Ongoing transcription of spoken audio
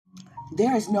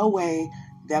There is no way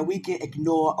that we can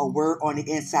ignore a word on the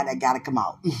inside that got to come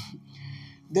out.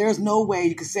 There's no way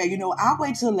you can say, I'll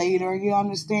wait till later. You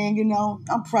understand?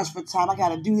 I'm pressed for time. I got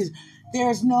to do this.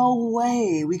 There's no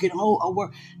way we can hold a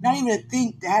word, not even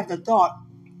to have the thought,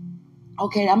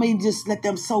 okay, I may just let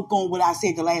them soak on what I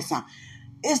said the last time.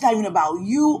 It's not even about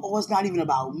you, or it's not even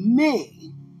about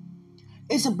me.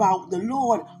 It's about the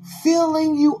Lord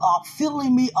filling you up,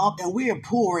 filling me up, and we're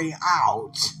pouring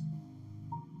out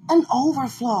an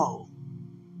overflow.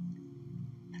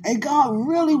 And God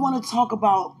really want to talk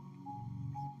about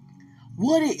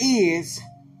what it is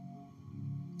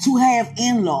to have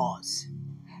in-laws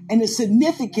and the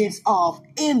significance of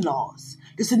in-laws,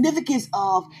 the significance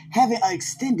of having an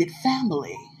extended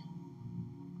family.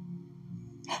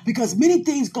 Because many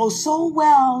things go so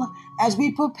well as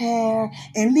we prepare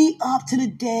and lead up to the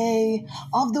day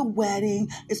of the wedding.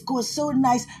 It's going so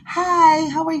nice. Hi,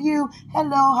 how are you?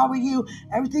 Hello, how are you?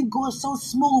 Everything goes so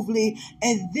smoothly.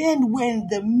 And then when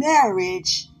the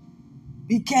marriage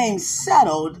became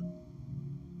settled,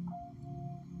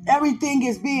 everything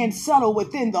is being settled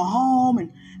within the home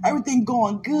and everything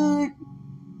going good.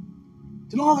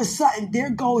 Then all of a sudden, there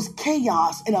goes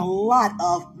chaos in a lot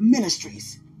of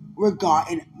ministries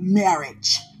regarding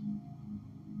marriage.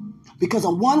 Because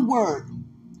of one word,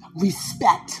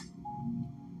 respect,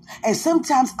 and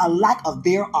sometimes a lack of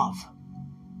thereof.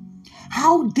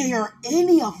 How dare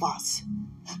any of us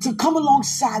to come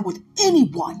alongside with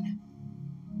anyone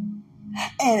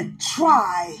and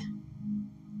try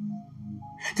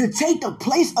to take the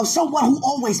place of someone who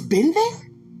always been there?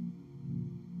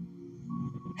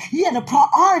 Yeah, the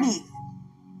priority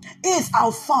is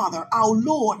our Father, our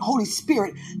Lord, Holy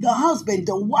Spirit, the husband,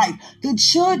 the wife, the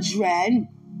children,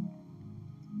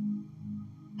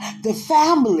 the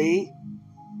family,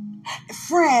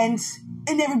 friends,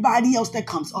 and everybody else that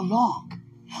comes along.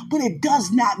 But it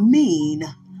does not mean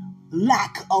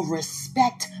lack of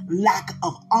respect, lack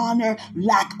of honor,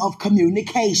 lack of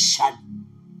communication.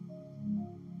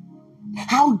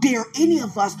 How dare any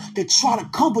of us to try to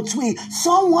come between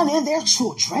someone and their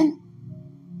children,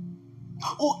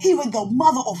 or even the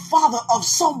mother or father of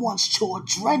someone's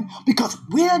children, because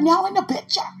we're now in the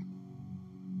picture.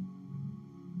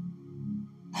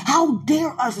 How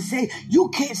dare us to say, you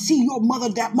can't see your mother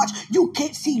that much, you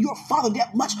can't see your father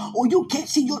that much, or you can't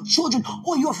see your children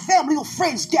or your family or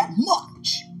friends that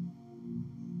much.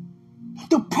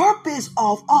 The purpose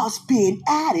of us being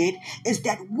added is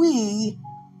that we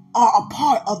are a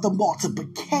part of the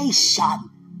multiplication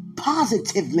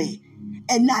positively,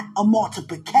 and not a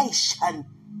multiplication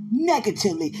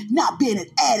negatively, not being an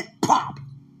added problem,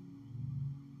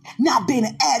 not being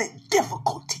an added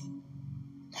difficulty,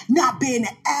 not being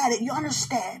an added, you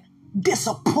understand,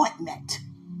 disappointment.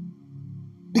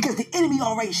 Because the enemy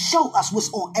already showed us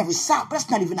what's on every side, but that's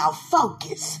not even our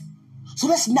focus. So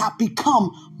let's not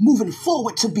become moving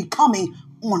forward to becoming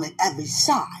on every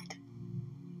side.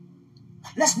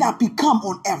 Let's not become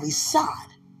on every side.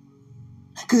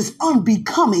 Because it's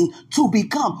unbecoming to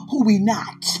become who we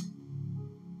not.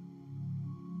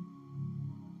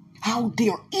 How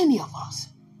dare any of us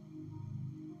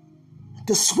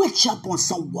to switch up on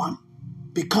someone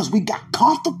because we got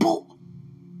comfortable?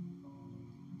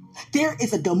 There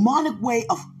is a demonic way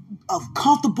of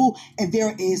comfortable, and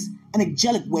there is an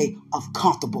angelic way of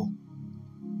comfortable.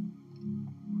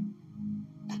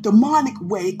 Demonic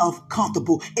way of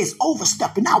comfortable is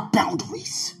overstepping our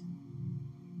boundaries.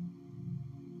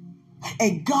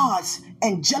 And God's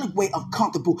angelic way of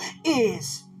comfortable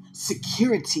is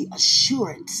security,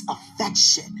 assurance,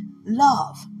 affection,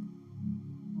 love,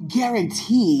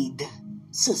 guaranteed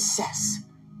success.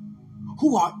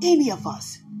 Who are any of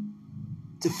us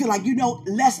to feel like,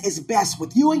 less is best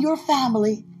with you and your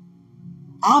family?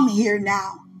 I'm here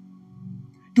now.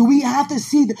 Do we have to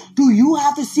see? Do you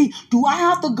have to see? Do I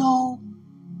have to go?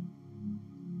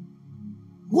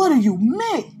 What do you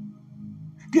mean?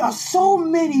 There are so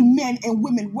many men and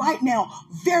women right now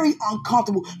very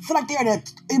uncomfortable. Feel like they're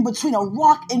in between a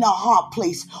rock and a hard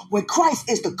place where Christ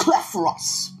is the cleft for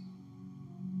us.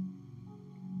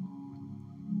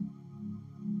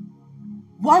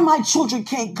 Why my children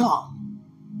can't come?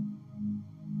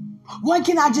 Why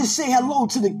can't I just say hello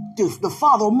to the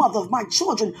father or mother of my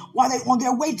children while they're on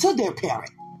their way to their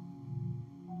parent?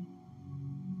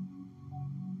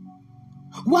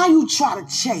 Why you try to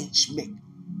change me?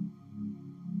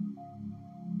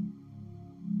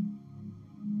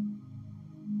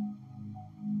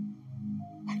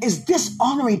 It's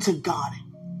dishonoring to God.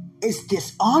 It's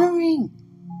dishonoring.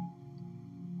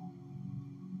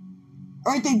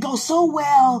 Everything goes so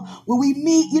well when we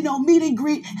meet, meet and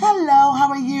greet. Hello, how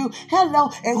are you? Hello.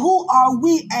 And who are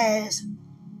we as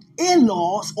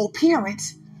in-laws or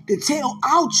parents to tell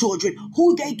our children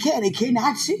who they can and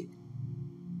cannot see,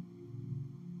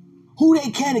 who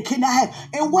they can and cannot have,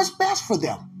 and what's best for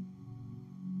them.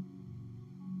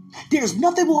 There's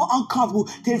nothing more uncomfortable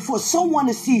than for someone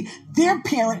to see their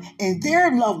parent and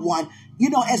their loved one,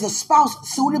 as a spouse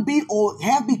soon to be or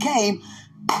have became,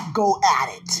 go at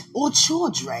it. Or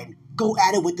children go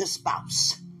at it with the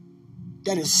spouse.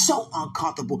 That is so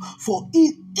uncomfortable for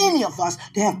any of us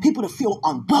to have people to feel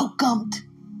unwelcomed,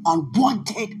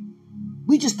 unwanted.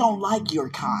 We just don't like your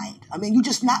kind. I mean, you're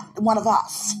just not one of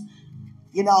us.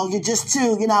 You're just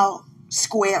too,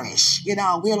 squarish.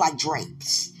 We're like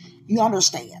drapes. You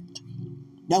understand?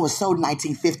 That was so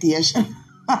 1950-ish.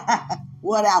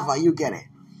 Whatever, you get it.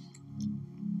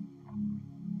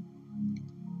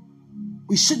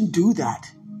 We shouldn't do that.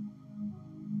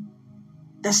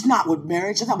 That's not what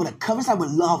marriage, that's not what a covenant, that's not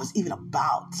what love is even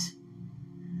about.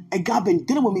 And God been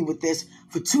dealing with me with this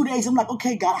for 2 days. I'm like,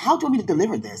 okay, God, how do you want me to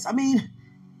deliver this? I mean,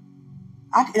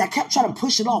 I kept trying to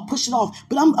push it off,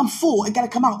 but I'm full. It got to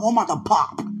come out. I'm about to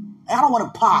pop. And I don't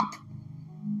want to pop.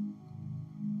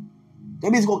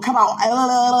 That means it's going to come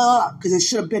out because it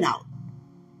should have been out.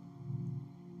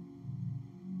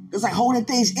 It's like holding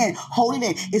things in, holding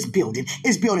in. It's building.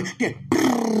 Then,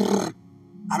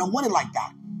 I don't want it like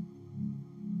that.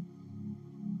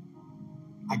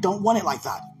 I don't want it like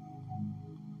that.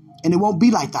 And it won't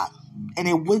be like that. And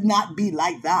it would not be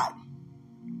like that.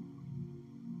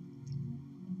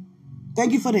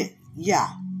 Thank you for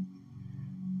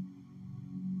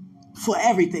for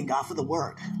everything, God, for the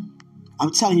word.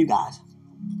 I'm telling you guys,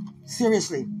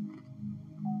 seriously,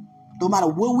 no matter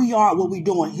where we are, what we're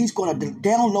doing, he's going to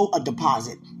download a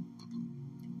deposit.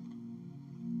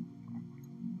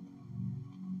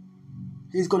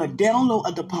 He's going to download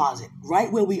a deposit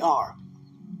right where we are.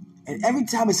 And every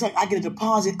time it's like I get a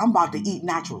deposit, I'm about to eat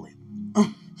naturally. But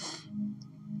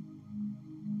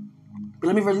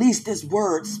let me release this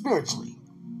word spiritually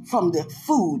from the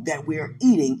food that we're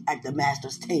eating at the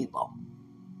master's table.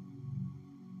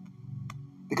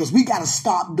 Because we got to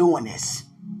stop doing this.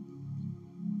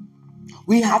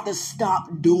 We have to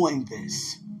stop doing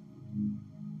this.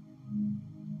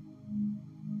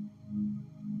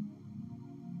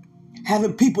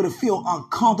 Having people to feel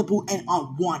uncomfortable and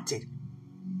unwanted.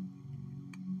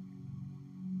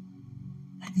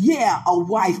 Yeah, a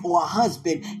wife or a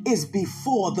husband is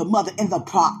before the mother in the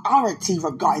priority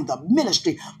regarding the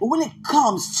ministry. But when it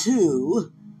comes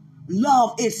to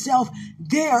love itself,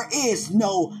 there is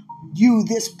no you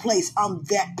this place, I'm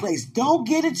that place. Don't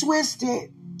get it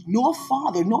twisted. No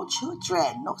father, no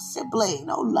children, no sibling,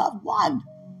 no loved one.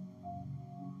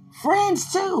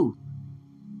 Friends too.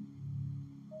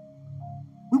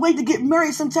 We wait to get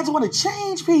married. Sometimes we want to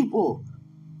change people.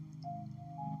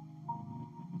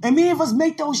 And many of us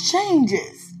make those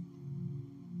changes.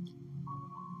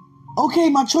 Okay,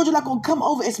 my children are not going to come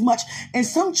over as much. And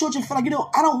some children feel like,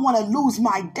 I don't want to lose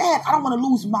my dad. I don't want to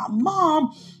lose my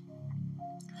mom.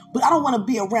 But I don't want to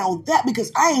be around that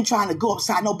because I ain't trying to go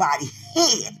upside nobody's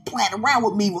head playing around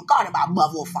with me regarding my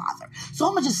mother or father. So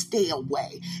I'm going to just stay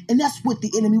away. And that's what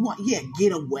the enemy wants. Yeah,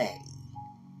 get away.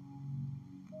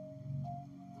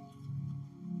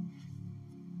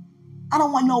 I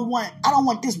don't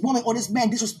want this woman or this man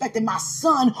disrespecting my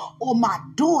son or my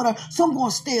daughter, so I'm going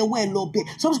to stay away a little bit.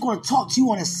 So I'm just going to talk to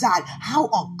you on the side. How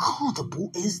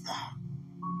uncomfortable is that?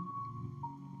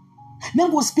 Now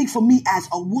I'm going to speak for me as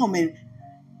a woman.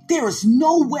 There is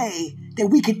no way that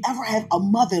we can ever have a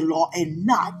mother-in-law and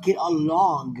not get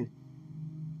along.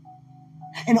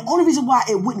 And the only reason why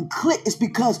it wouldn't click is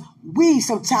because we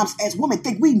sometimes as women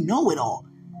think we know it all.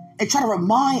 And try to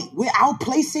remind where our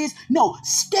place is. No,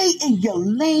 stay in your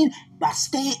lane by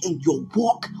staying in your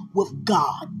walk with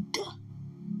God.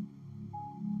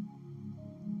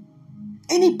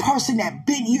 Any person that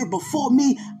been here before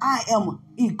me, I am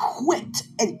equipped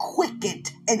and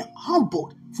quickened and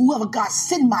humbled for whoever God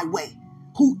send my way.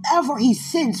 Whoever he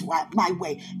sends my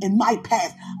way in my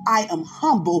path, I am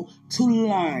humble to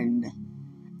learn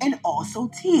and also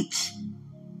teach.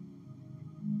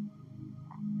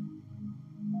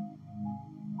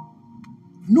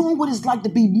 Knowing what it's like to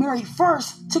be married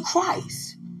first to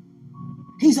Christ.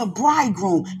 He's a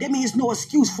bridegroom. That means no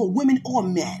excuse for women or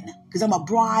men. Because I'm a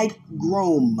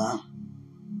bridegroom.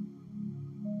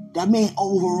 That means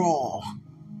overall.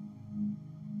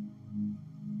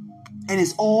 And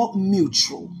it's all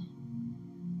mutual.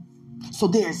 So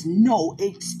there's no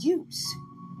excuse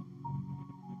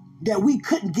that we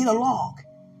couldn't get along.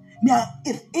 Now,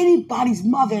 if anybody's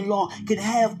mother-in-law can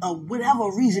have a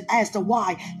whatever reason as to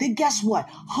why, then guess what?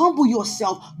 Humble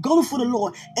yourself, go before the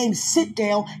Lord, and sit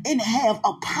down and have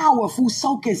a powerful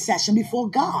soaking session before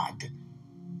God.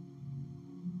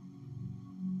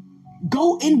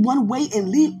 Go in one way and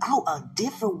leave out a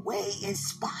different way.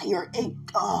 Inspire.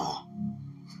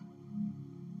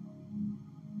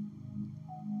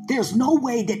 There's no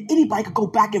way that anybody could go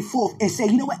back and forth and say,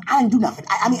 you know what, I didn't do nothing.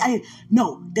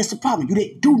 No, that's the problem. You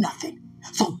didn't do nothing.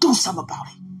 So do something about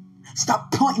it.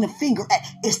 Stop pointing the finger at,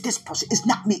 it's this person. It's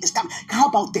not me. It's not me. How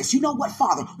about this? You know what,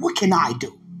 Father? What can I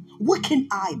do? What can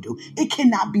I do? It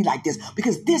cannot be like this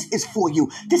because this is for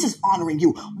you. This is honoring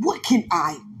you. What can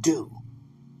I do?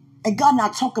 And God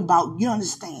not talk about, you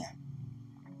understand,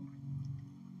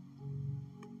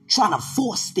 trying to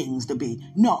force things to be.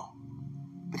 No.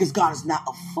 Because God is not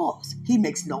a force. He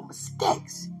makes no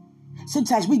mistakes.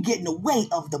 Sometimes we get in the way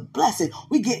of the blessing.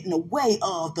 We get in the way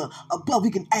of the above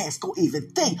we can ask or even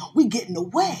think. We get in the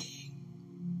way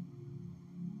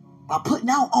by putting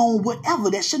out on whatever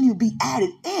that shouldn't even be added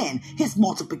in his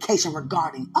multiplication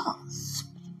regarding us.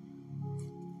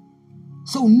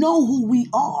 So know who we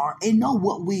are and know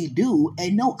what we do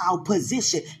and know our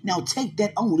position. Now take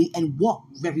that only and walk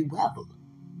very well.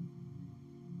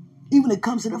 Even when it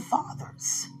comes to the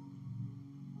fathers.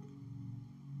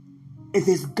 If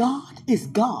it's God, it's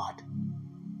God.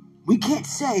 We can't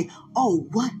say, oh,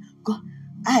 what? God?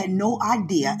 I had no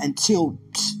idea until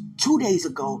 2 days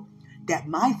ago that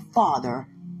my father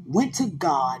went to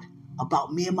God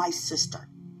about me and my sister.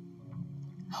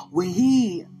 When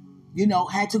he,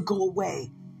 had to go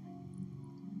away.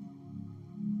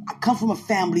 I come from a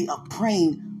family of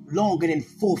praying longer than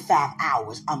 4 or 5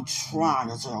 hours. I'm trying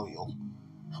to tell you.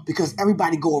 Because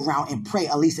everybody go around and pray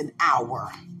at least an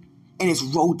hour. And it's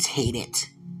rotated.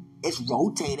 It's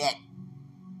rotated.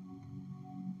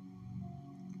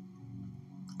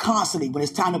 Constantly, when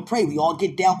it's time to pray, we all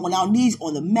get down on our knees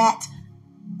on the mat.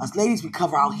 Us ladies, we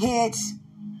cover our heads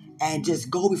and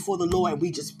just go before the Lord. And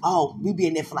we be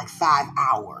in there for like 5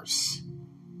 hours.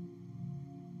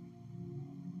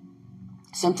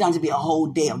 Sometimes it'd be a whole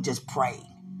day of just praying.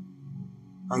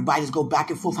 Everybody just go back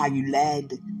and forth how you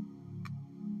led.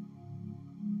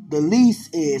 The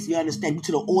least is, you understand, due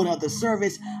to the order of the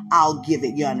service, I'll give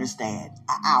it, you understand,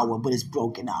 an hour, but it's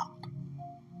broken up.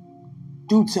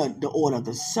 Due to the order of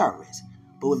the service.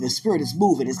 But when the Spirit is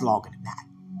moving, it's longer than that.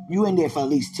 You in there for at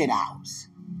least 10 hours.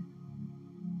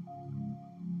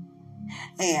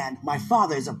 And my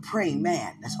father is a praying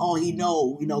man. That's all he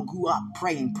know, grew up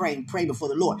praying before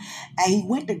the Lord. And he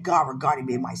went to God regarding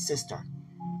me and my sister.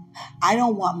 I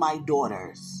don't want my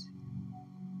daughters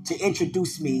to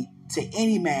introduce me to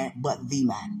any man but the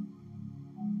man.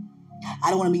 I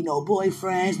don't want to meet no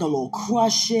boyfriends, no little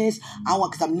crushes.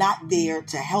 Because I'm not there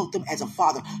to help them as a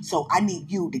father. So I need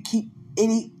you to keep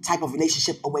any type of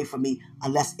relationship away from me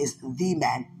unless it's the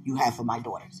man you have for my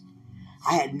daughters.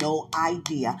 I had no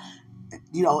idea,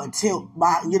 until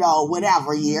my,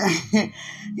 whatever year.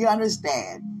 You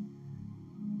understand?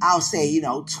 I'll say,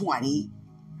 20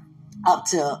 up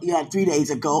to, 3 days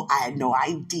ago. I had no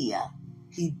idea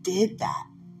he did that.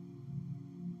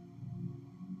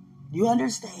 You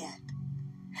understand?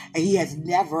 And he has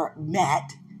never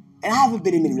met, and I haven't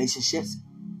been in many relationships.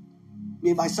 Me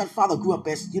and my son father grew up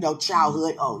as,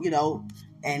 childhood,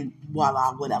 and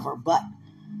voila, whatever. But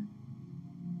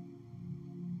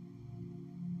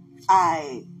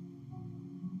I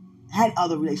had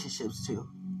other relationships too.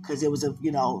 Because it was a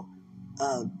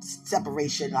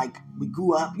separation. Like we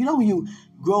grew up, when you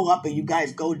grow up and you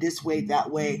guys go this way,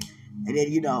 that way. And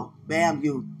then, bam,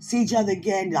 you see each other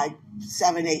again, like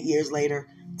 7, 8 years later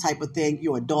type of thing.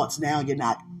 You're adults now. You're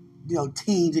not,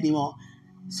 teens anymore.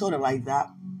 Sort of like that.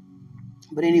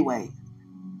 But anyway,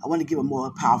 I want to give a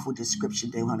more powerful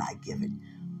description than when I give it.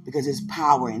 Because it's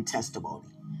power in testimony.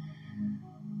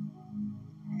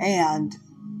 And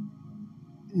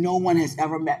no one has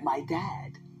ever met my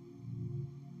dad.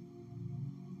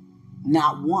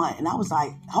 Not one. And I was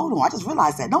like, hold on, I just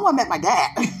realized that. No one met my dad.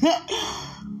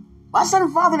 My son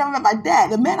and father never met my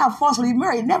dad. The man I forcefully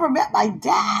married never met my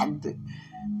dad.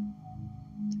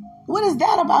 What is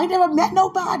that about? He never met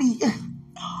nobody.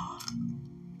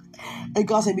 And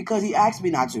God said, because he asked me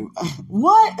not to.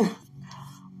 What?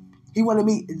 He wanted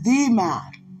me the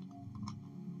man.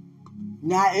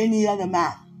 Not any other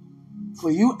man. For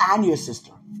you and your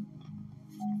sister.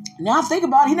 Now think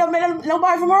about it. He never met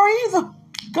nobody from her either.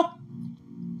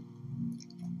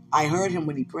 I heard him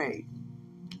when he prayed.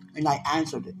 And I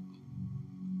answered it.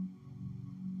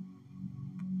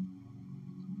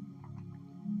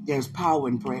 There's power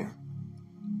in prayer.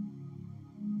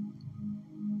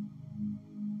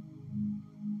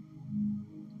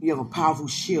 You have a powerful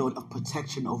shield of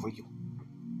protection over you.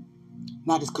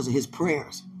 Not just because of his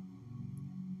prayers,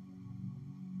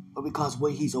 but because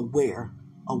he's aware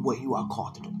of what you are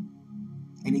called to do.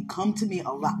 And he come to me a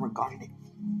lot regarding it.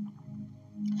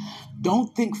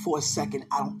 Don't think for a second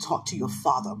I don't talk to your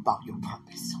father about your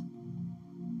purpose.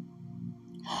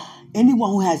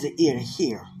 Anyone who has an ear to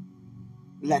hear,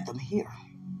 let them hear.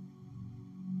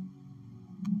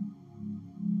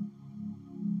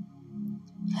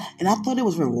 And I thought it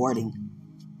was rewarding.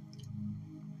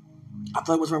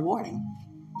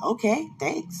 Okay,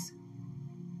 thanks.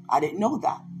 I didn't know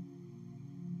that.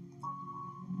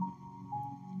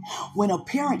 When a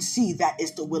parent sees that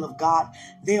it's the will of God,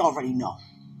 they already know.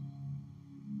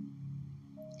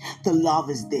 The love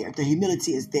is there. The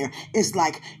humility is there. It's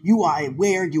like you are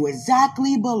where you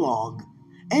exactly belong.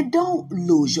 And don't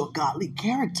lose your godly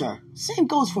character. Same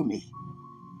goes for me.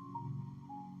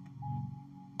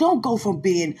 Don't go from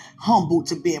being humble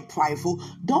to being prideful.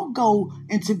 Don't go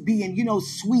into being,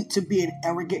 sweet to being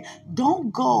arrogant.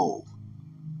 Don't go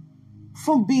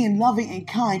from being loving and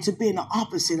kind to being the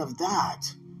opposite of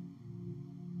that.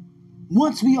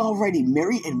 Once we already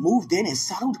married and moved in and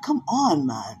settled, come on,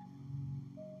 man.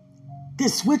 They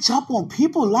switch up on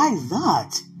people like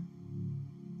that.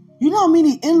 You know how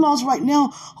many in-laws right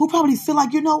now who probably feel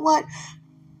like, you know what?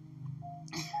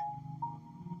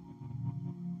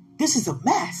 This is a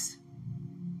mess.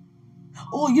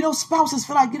 Or, spouses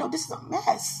feel like, this is a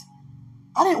mess.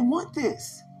 I didn't want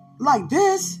this. Like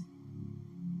this.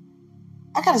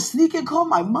 I got to sneak and call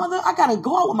my mother. I got to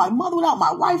go out with my mother without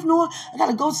my wife knowing. I got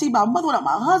to go see my mother without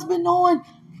my husband knowing.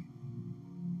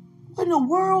 What in the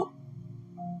world?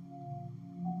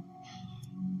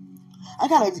 I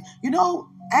got to,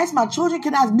 ask my children,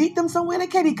 can I meet them somewhere? They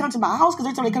can't even come to my house because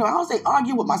every time they come to my house, they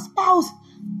argue with my spouse.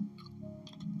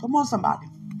 Come on, somebody.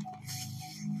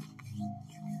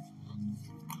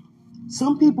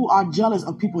 Some people are jealous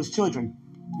of people's children.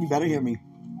 You better hear me.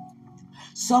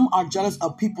 Some are jealous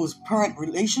of people's parent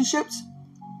relationships.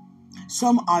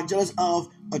 Some are jealous of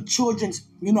a children's,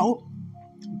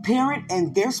 parent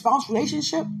and their spouse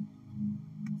relationship.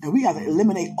 And we have to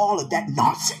eliminate all of that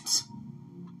nonsense.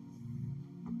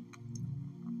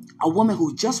 A woman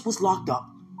who just was locked up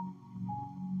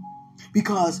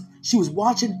because she was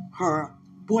watching her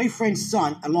boyfriend's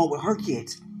son along with her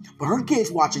kids. But her kids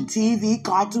watching TV,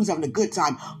 cartoons, having a good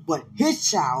time. But his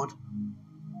child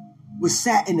was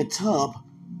sat in the tub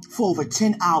for over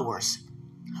 10 hours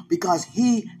because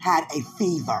he had a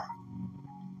fever.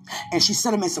 And she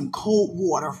set him in some cold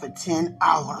water for 10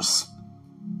 hours.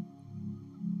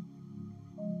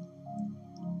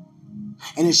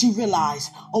 And then she realized,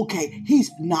 okay,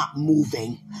 he's not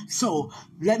moving. So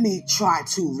let me try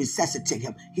to resuscitate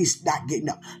him. He's not getting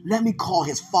up. Let me call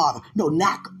his father. No,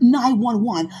 not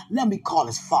 911. Let me call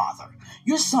his father.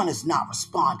 Your son is not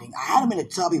responding. I had him in the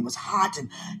tub. He was hot and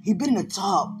he'd been in the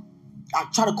tub. I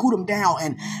tried to cool him down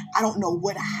and I don't know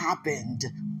what happened.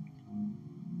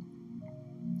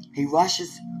 He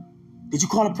rushes. Did you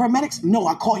call the paramedics? No,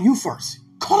 I called you first.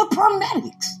 Call the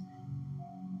paramedics.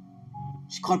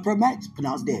 She called paramedics,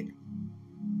 pronounced dead.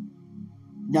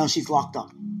 Now she's locked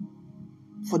up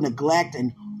for neglect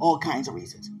and all kinds of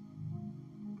reasons.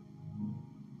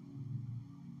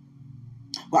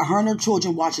 But her and her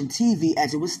children watching TV,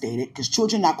 as it was stated, because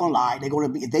children not gonna lie,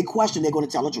 if they question, they're gonna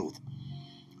tell the truth.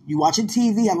 You watching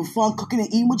TV, having fun, cooking and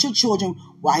eating with your children,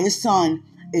 while his son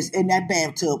is in that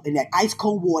bathtub in that ice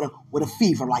cold water with a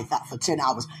fever like that for 10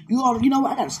 hours. You know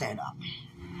what? I gotta stand up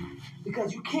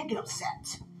because you can't get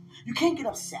upset. You can't get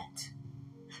upset.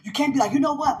 You can't be like, you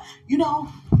know what? You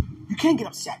can't get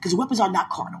upset because weapons are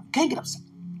not carnal. You can't get upset.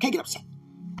 Can't get upset.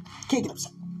 Can't get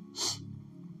upset.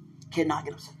 Cannot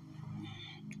get upset.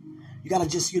 You got to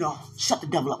just, shut the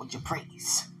devil up with your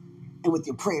praise and with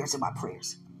your prayers and my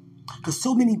prayers. Because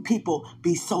so many people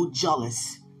be so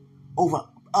jealous over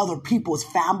other people's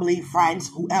family, friends,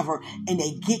 whoever, and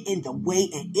they get in the way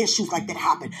and issues like that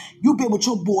happen. You've been with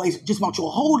your boys just about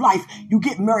your whole life. You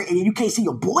get married and you can't see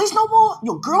your boys no more?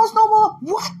 Your girls no more?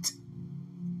 What?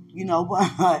 You know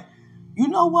what? You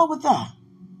know what with that?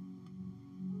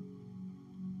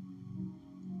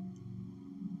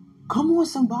 Come on,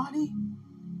 somebody.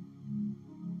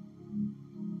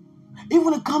 Even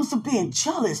when it comes to being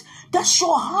jealous, that's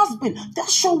your husband.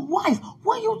 That's your wife.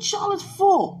 What are you jealous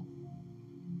for?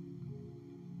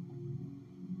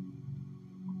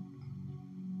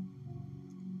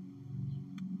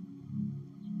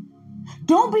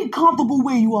 Don't be comfortable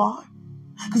where you are.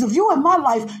 Because if you're in my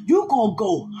life, you're going to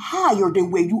go higher than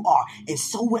where you are. And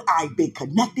so will I be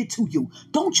connected to you.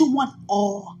 Don't you want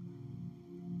all?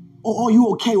 Or are you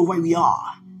okay with where we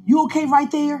are? You okay right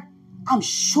there? I'm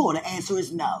sure the answer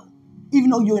is no. Even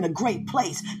though you're in a great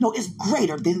place, no, it's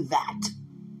greater than that.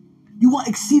 You want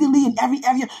exceedingly in every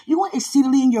area. You want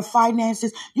exceedingly in your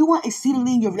finances. You want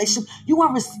exceedingly in your relationship. You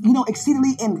want,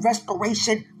 exceedingly in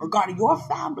restoration regarding your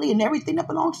family and everything that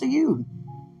belongs to you.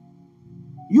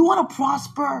 You want to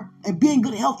prosper and be in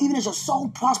good health, even as your soul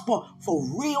prosper for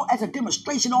real, as a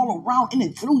demonstration all around in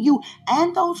and through you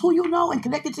and those who you know and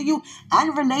connected to you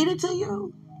and related to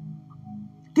you.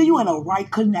 Then you're in a right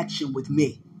connection with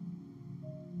me.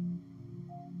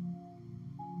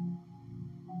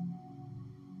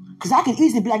 Because I can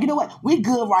easily be like, you know what? We're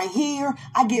good right here.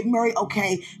 I get married.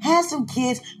 Okay. Have some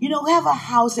kids, have a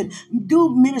house and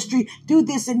do ministry, do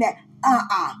this and that.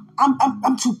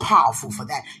 I'm too powerful for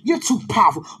that. You're too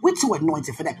powerful. We're too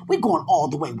anointed for that. We're going all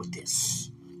the way with this.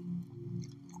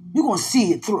 You're going to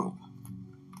see it through.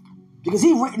 Because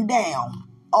he's written down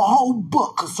a whole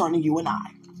book concerning you and I.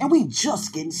 And we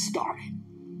just getting started.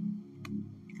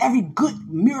 Every good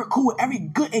miracle, every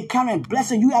good encounter and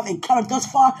blessing you have encountered thus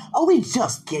far, we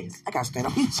just getting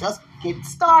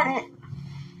started.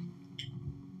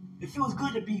 It feels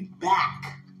good to be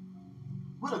back.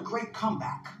 What a great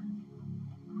comeback.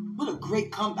 What a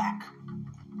great comeback.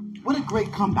 What a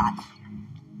great comeback.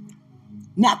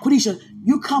 Now, Quenisha,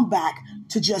 you come back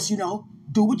to just,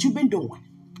 do what you've been doing.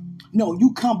 No,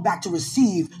 you come back to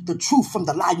receive the truth from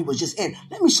the lie you was just in.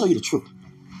 Let me show you the truth.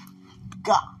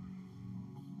 God.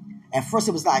 At first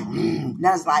it was like,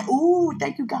 now it's like, ooh,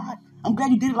 thank you, God. I'm glad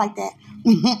you did it like that.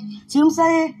 See what I'm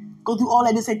saying? Go through all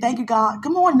that and say, thank you, God.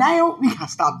 Come on now. We got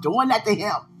to stop doing that to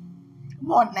him.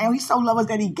 Come on now. He so loved us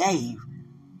that he gave.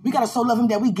 We got to so love him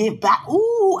that we give back.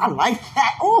 Ooh, I like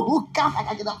that. Ooh, God, I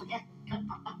got to get up again.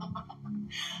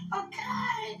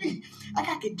 Okay. I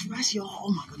got to get dressed, y'all.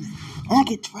 Oh, my goodness. I got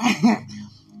to get dressed.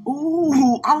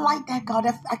 Ooh, I like that, God.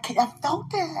 I felt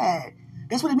that.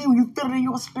 That's what it means when you feel it in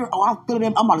your spirit. Oh, I feel it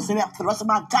in. I'm about to say that for the rest of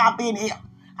my time being here.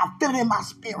 I feel it in my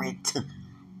spirit.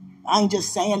 I ain't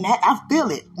just saying that. I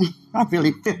feel it. I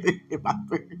really feel it in my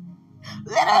spirit.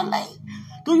 Literally.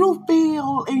 Do you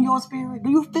feel in your spirit? Do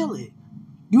you feel it?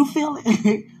 You feel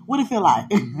it? What it feel like?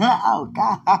 Oh,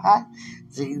 God.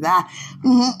 See that?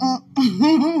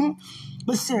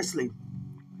 But seriously,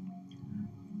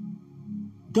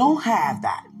 don't have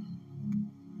that.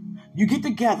 You get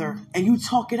together and you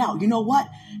talk it out. You know what?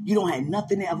 You don't have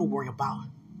nothing to ever worry about.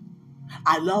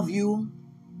 I love you.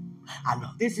 I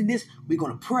love this and this. We're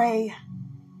going to pray.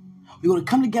 We're going to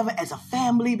come together as a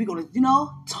family. We're going to,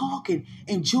 talk and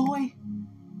enjoy.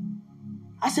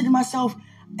 I said to myself,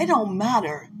 it don't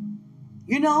matter.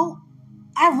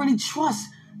 I really trust,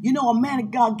 a man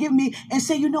of God give me and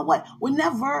say, you know what?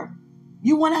 Whenever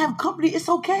you want to have company, it's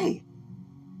okay.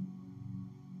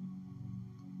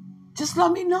 Just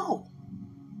let me know.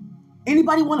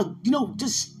 Anybody want to,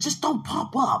 just don't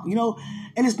pop up,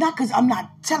 And it's not because I'm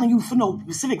not telling you for no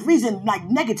specific reason, like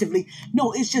negatively.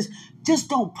 No, it's just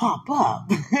don't pop up.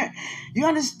 You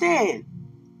understand?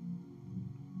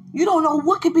 You don't know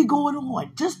what could be going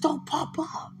on. Just don't pop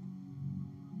up.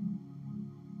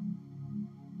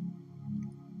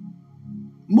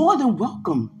 More than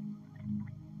welcome.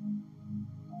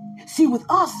 See, with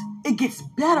us, it gets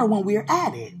better when we're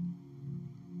at it.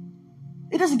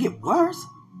 It doesn't get worse.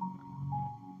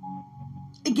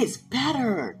 It gets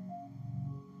better.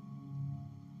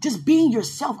 Just being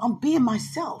yourself. I'm being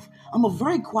myself. I'm a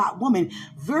very quiet woman,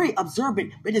 very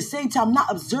observant, but at the same time, not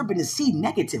observant to see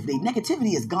negatively.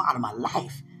 Negativity is gone out of my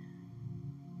life.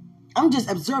 I'm just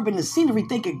observing the scenery,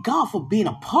 thanking God for being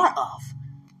a part of.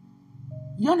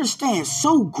 You understand?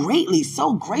 So greatly,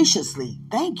 so graciously.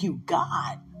 Thank you,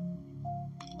 God.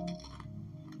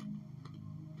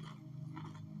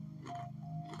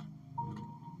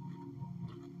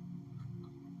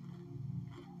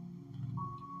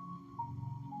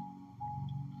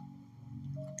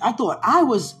 I thought I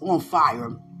was on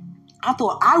fire. I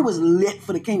thought I was lit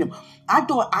for the kingdom. I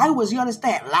thought I was, you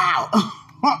understand, loud.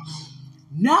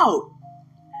 No.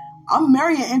 I'm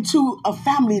marrying into a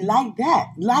family like that.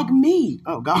 Like me.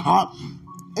 Oh, God.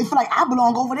 It's like I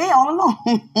belong over there all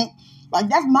along. Like,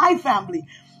 that's my family.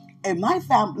 And my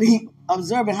family,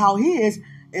 observing how he is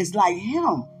like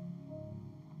him.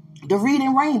 The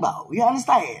reading rainbow. You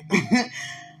understand?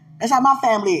 That's how my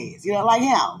family is. Like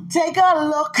him. Take a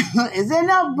look. It's in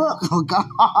the book. Oh, God.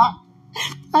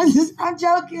 I'm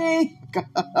joking.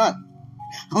 God.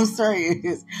 I'm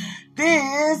serious.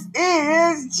 This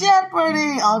is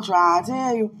Jeopardy. I'm trying to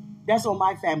tell you. That's on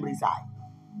my family side.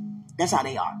 That's how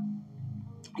they are.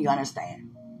 You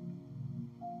understand?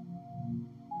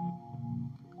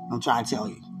 I'm trying to tell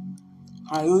you.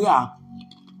 Hallelujah.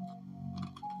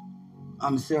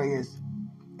 I'm serious.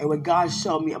 And when God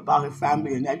showed me about his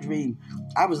family in that dream,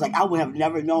 I was like, I would have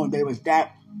never known they was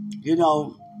that,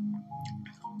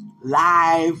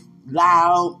 live,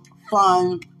 loud,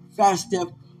 fun, festive.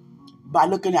 By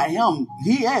looking at him,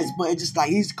 he is, but it's just like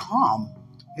he's calm,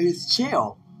 he's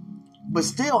chill, but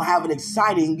still have an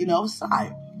exciting,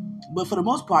 side. But for the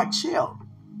most part, chill.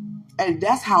 And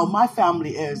that's how my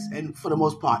family is, and for the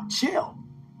most part, chill.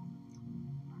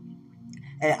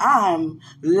 And I'm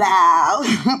loud,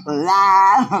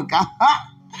 loud. Oh God.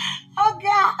 Oh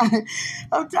God.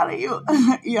 I'm telling you,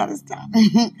 you understand.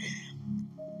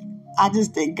 I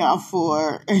just thank God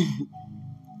for,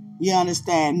 you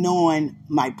understand, knowing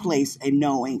my place and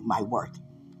knowing my worth.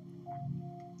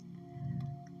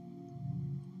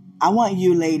 I want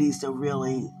you ladies to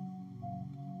really,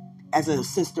 as a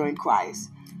sister in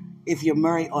Christ, if you're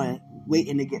married or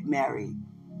waiting to get married,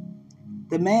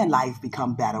 the man life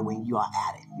become better when you are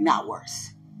at it, not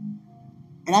worse.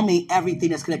 And I mean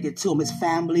everything that's connected to him, his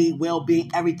family,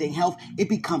 well-being, everything, health, it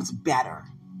becomes better.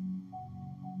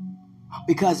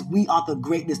 Because we are the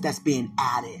greatness that's being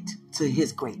added to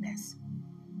his greatness.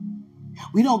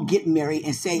 We don't get married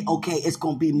and say, okay, it's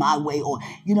going to be my way, or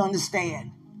you don't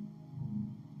understand.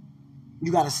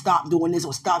 You got to stop doing this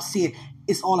or stop seeing.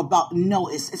 It's all about, no,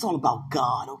 it's all about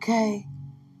God, okay?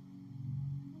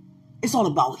 It's all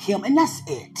about him, and that's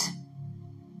it.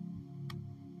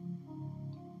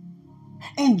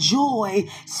 Enjoy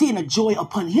seeing a joy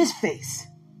upon his face.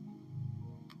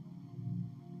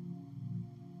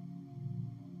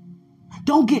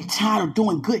 Don't get tired of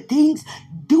doing good things.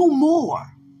 Do more.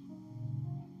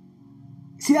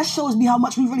 See, that shows me how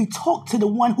much we really talk to the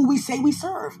one who we say we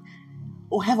serve,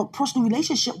 or have a personal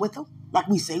relationship with him, like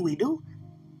we say we do.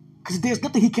 Because there's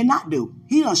nothing he cannot do.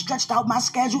 He done stretched out my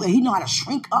schedule, and he know how to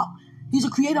shrink up. He's a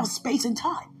creator of space and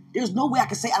time. There's no way I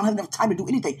can say I don't have enough time to do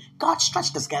anything. God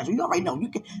stretched the schedule. You already know.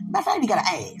 Matter of fact, you got to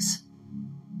ask.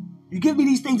 You give me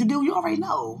these things to do, you already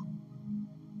know.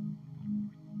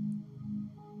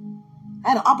 I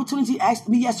had an opportunity asked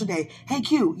me yesterday, hey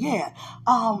Q,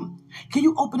 can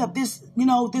you open up this,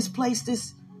 this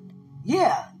place,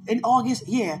 in August?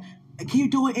 Yeah. Can you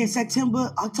do it in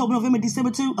September, October, November,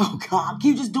 December too? Oh God, can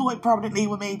you just do it permanently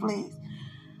with me, please?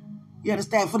 You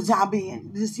understand, for the time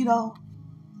being, just,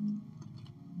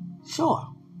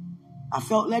 sure. I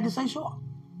felt led to say sure.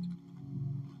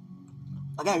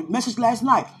 I got a message last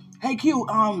night. Hey Q,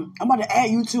 I'm about to add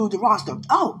you to the roster.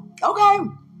 Oh, okay.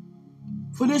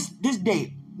 For this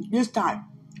date, this time.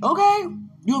 Okay,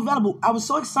 you're available. I was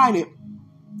so excited.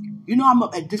 I'm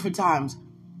up at different times.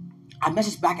 I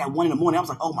messaged back at 1 a.m. I was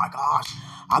like, oh my gosh.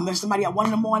 I messaged somebody at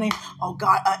 1 a.m. Oh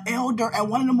God, an elder at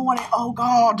 1 a.m. Oh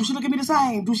God, do she look at me the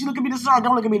same? Do she look at me the same?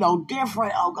 Don't look at me no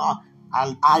different. Oh God,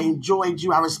 I enjoyed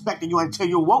you. I respected you until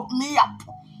you woke me up.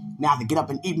 Now I have to get up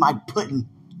and eat my pudding.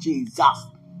 Jesus.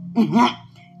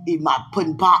 Eat my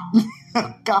pudding pop.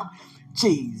 God,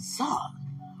 Jesus.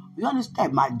 You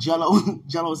understand? My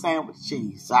jello sandwich.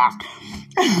 Jesus.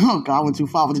 Oh God, I went too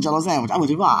far with the jello sandwich. I went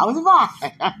too far.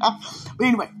 But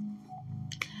anyway.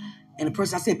 And the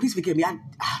person, I said, please forgive me.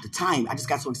 The time, I just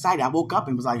got so excited. I woke up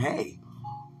and was like, hey,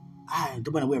 I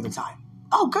went away every time.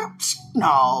 Oh, girl,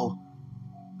 no.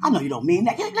 I know you don't mean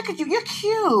that. Look at you. You're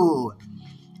cute.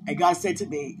 And God said to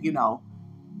me,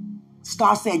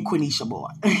 start saying Quenisha more.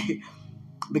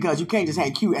 Because you can't just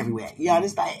have Q everywhere. You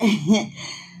understand?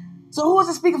 So who was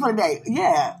the speaker for the day?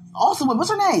 Yeah. Also,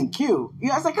 what's her name? Q.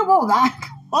 I was like, come on, man.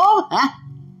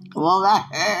 Come on, man.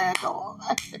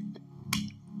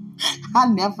 I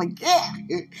never forget.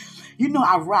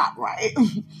 I rap, right?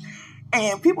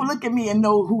 And people look at me and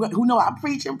know who know I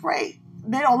preach and pray.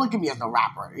 They don't look at me as a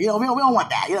rapper. We don't want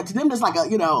that. To them, it's like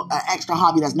an extra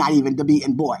hobby that's not even to be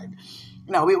important.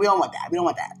 We don't want that. We don't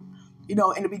want that. In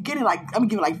the beginning, I'm gonna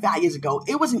give it 5 years ago,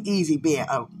 it wasn't easy being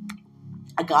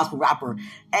a gospel rapper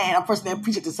and a person that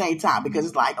preach at the same time, because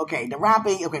it's like, okay, the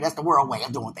rapping, okay, that's the world way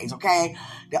of doing things, okay?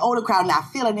 The older crowd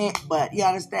not feeling it, but you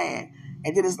understand?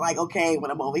 And then it's like, okay,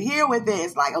 when I'm over here with it,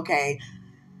 it's like, okay,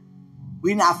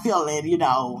 we're not feeling,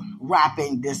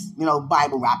 rapping this,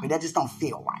 Bible rapping. That just don't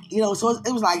feel right. So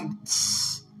it was like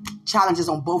challenges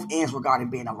on both ends regarding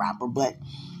being a rapper. But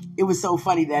it was so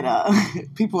funny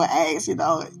that people would ask,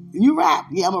 you rap?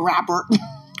 Yeah, I'm a rapper.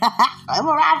 I'm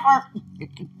a rapper.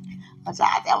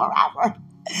 I'm a rapper.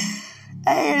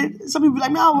 And some people be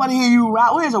like, man, I don't want to hear you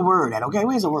rap. Where's the word at? Okay,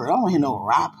 where's the word? I don't want to hear no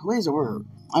rap. Where's the word?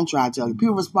 I'm trying to tell you.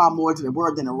 People respond more to the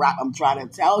word than the rap. I'm trying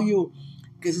to tell you,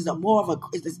 because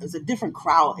it's a different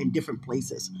crowd in different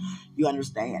places. You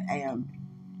understand? And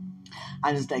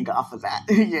I just thank God for that.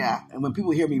 Yeah. And when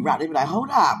people hear me rap, they be like, hold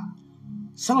up.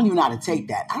 Some don't even know how to take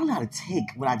that. I don't know how to take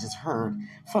what I just heard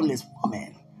from this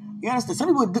woman. You understand? Some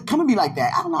people would come and be like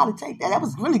that. I don't know how to take that. That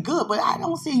was really good, but I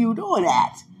don't see you doing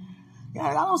that. Yeah,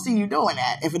 I don't see you doing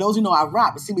that. And for those who know I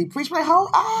rock, but see me preach like,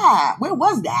 where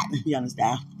was that? You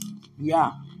understand?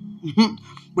 Yeah.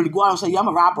 But you go out and say, yeah, I'm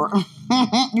a rapper.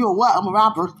 You a what? I'm a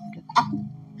rapper.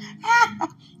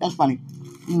 That's funny.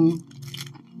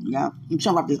 Yeah. I'm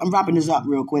trying to wrap this. I'm wrapping this up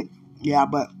real quick. Yeah,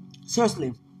 but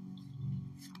seriously,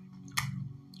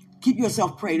 keep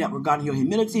yourself prayed up regarding your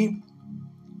humility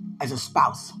as a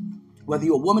spouse. Whether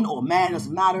you're a woman or a man,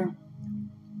 doesn't matter.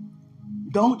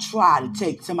 Don't try to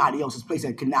take somebody else's place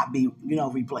that cannot be,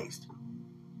 replaced.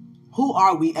 Who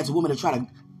are we as a woman to try to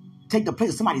take the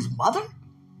place of somebody's mother?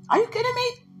 Are you kidding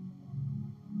me?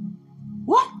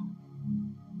 What?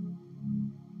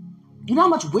 You know how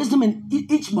much wisdom in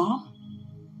each mom?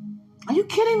 Are you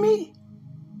kidding me?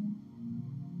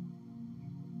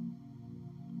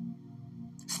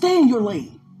 Stay in your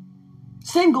lane.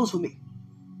 Same goes for me.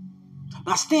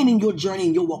 By staying in your journey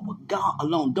and your walk with God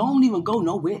alone, don't even go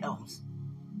nowhere else.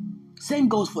 Same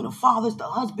goes for the fathers, the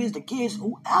husbands, the kids,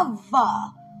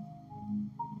 whoever.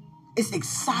 It's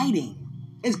exciting.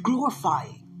 It's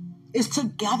glorifying. It's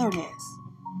togetherness.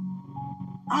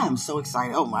 I am so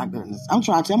excited. Oh my goodness. I'm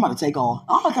about to take off.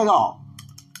 I'm going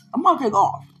to take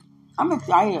off. I'm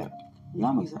excited. Yeah,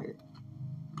 I'm excited.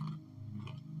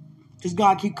 Because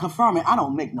God keep confirming I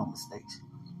don't make no mistakes.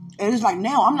 And it's like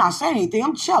now I'm not saying anything.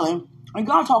 I'm chilling. And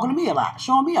God talking to me a lot.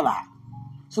 Showing me a lot.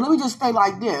 So let me just stay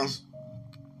like this.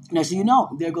 Next thing you know,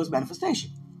 there goes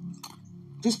manifestation.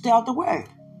 Just stay out the way.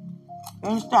 You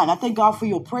understand? I thank God for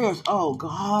your prayers. Oh,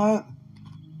 God.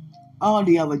 Oh,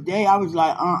 the other day, I was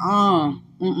like,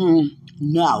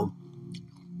 no.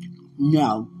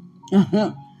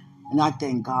 And I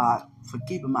thank God for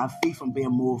keeping my feet from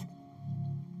being moved.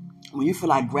 When you feel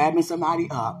like grabbing somebody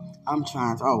up, I'm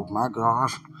trying to, oh, my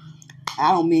gosh.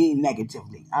 I don't mean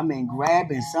negatively. I mean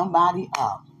grabbing somebody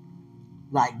up.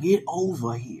 Like, get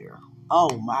over here.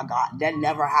 Oh, my God. That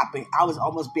never happened. I was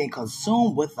almost being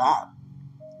consumed with that.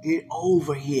 Get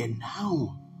over here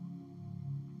now.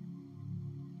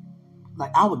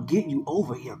 Like, I would get you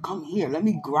over here. Come here. Let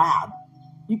me grab.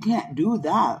 You can't do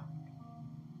that.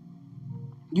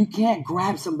 You can't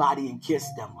grab somebody and kiss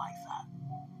them like that.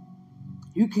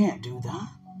 You can't do that.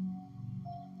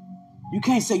 You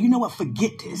can't say, you know what,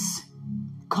 forget this.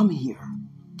 Come here.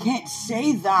 Can't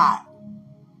say that.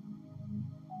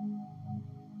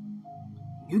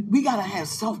 We got to have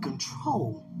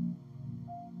self-control.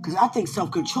 Because I think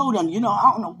self-control done, I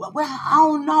don't know. Well, I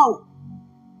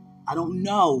don't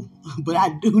know. But I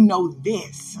do know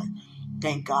this.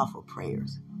 Thank God for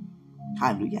prayers.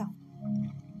 Hallelujah.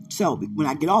 So, when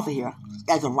I get off of here,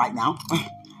 as of right now,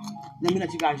 let me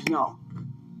let you guys know.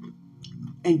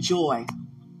 Enjoy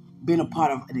being a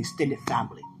part of an extended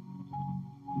family.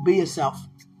 Be yourself.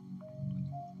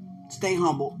 Stay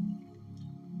humble.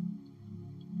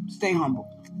 Stay humble.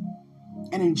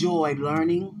 And enjoy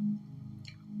learning.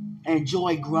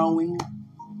 Enjoy growing.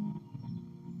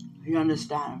 You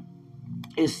understand?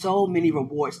 There's so many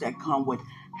rewards that come with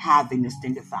having an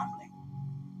extended family.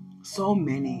 So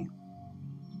many.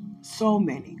 So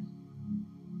many.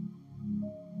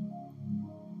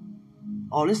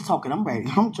 Oh, this talking, I'm ready.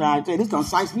 I'm trying to tell you, this done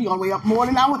size me all the way up more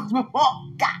than I was before.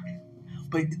 God.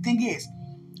 But the thing is,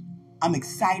 I'm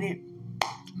excited,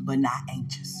 but not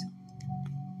anxious.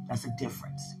 That's a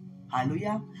difference.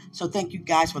 Hallelujah. So thank you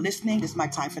guys for listening. This is my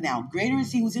time for now. Greater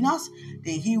is he who's in us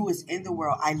than he who is in the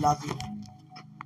world. I love you.